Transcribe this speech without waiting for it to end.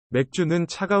맥주는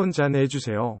차가운 잔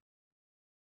해주세요.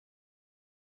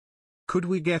 Could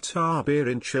we get our beer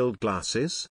in chilled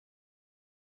glasses?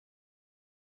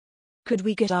 Could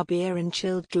we get our beer in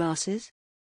chilled glasses?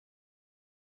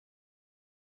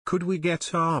 Could we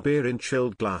get our beer in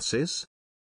chilled glasses?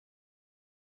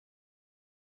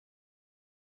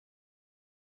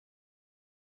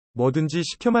 뭐든지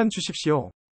시켜만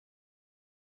주십시오.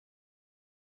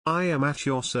 I am at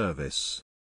your service.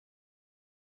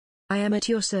 I am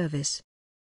at your service.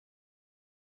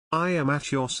 I am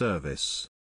at your service.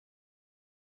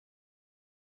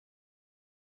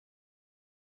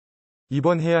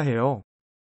 입원해야 해요.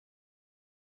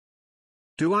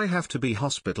 Do I have to be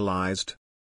hospitalized?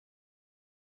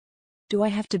 Do I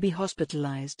have to be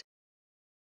hospitalized?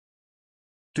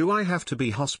 Do I have to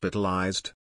be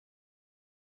hospitalized?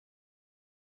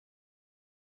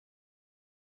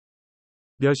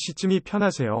 몇 시쯤이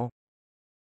편하세요?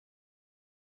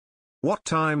 What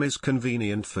time is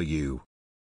convenient for you?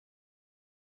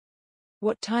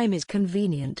 What time is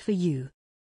convenient for you?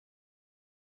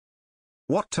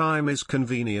 What time is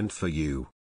convenient for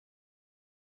you?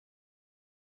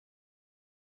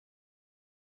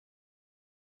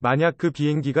 만약 그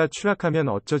비행기가 추락하면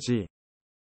어쩌지?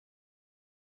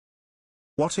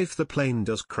 What if the plane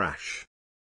does crash?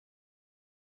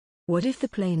 What if the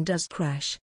plane does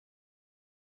crash?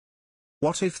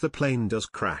 What if the plane does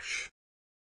crash?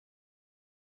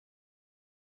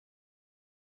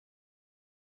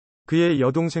 그의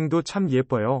여동생도 참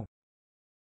예뻐요.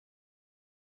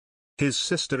 His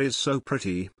sister is so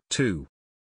pretty, too.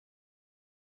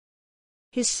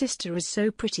 His sister is so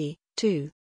pretty,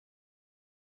 too.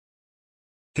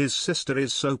 His sister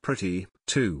is so pretty,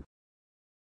 too.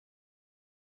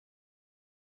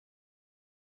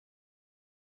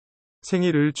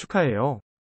 생일을 축하해요.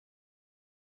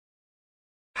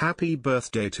 Happy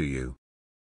birthday to you.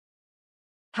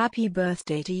 Happy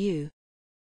birthday to you.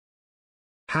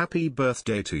 Happy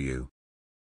birthday to you.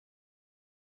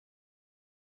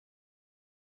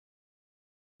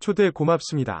 초대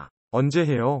고맙습니다. 언제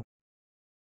해요?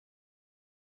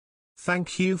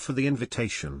 Thank you for the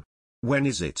invitation. When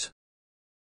is it?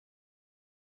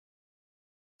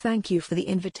 Thank you for the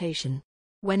invitation.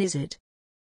 When is it?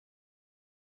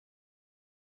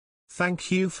 Thank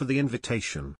you for the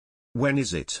invitation. When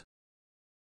is it?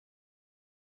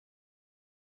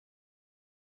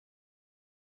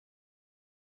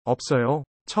 없어요.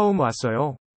 처음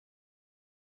왔어요.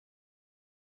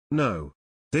 No.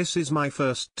 This is my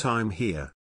first time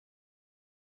here.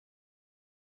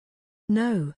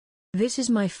 No. This is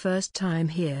my first time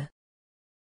here.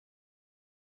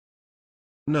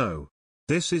 No.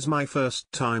 This is my first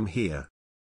time here.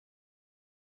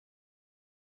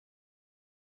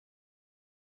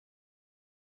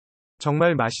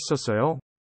 정말 맛있었어요.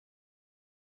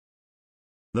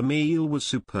 The meal was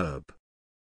superb.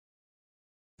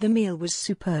 The meal was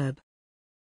superb.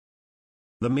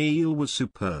 The meal was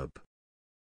superb.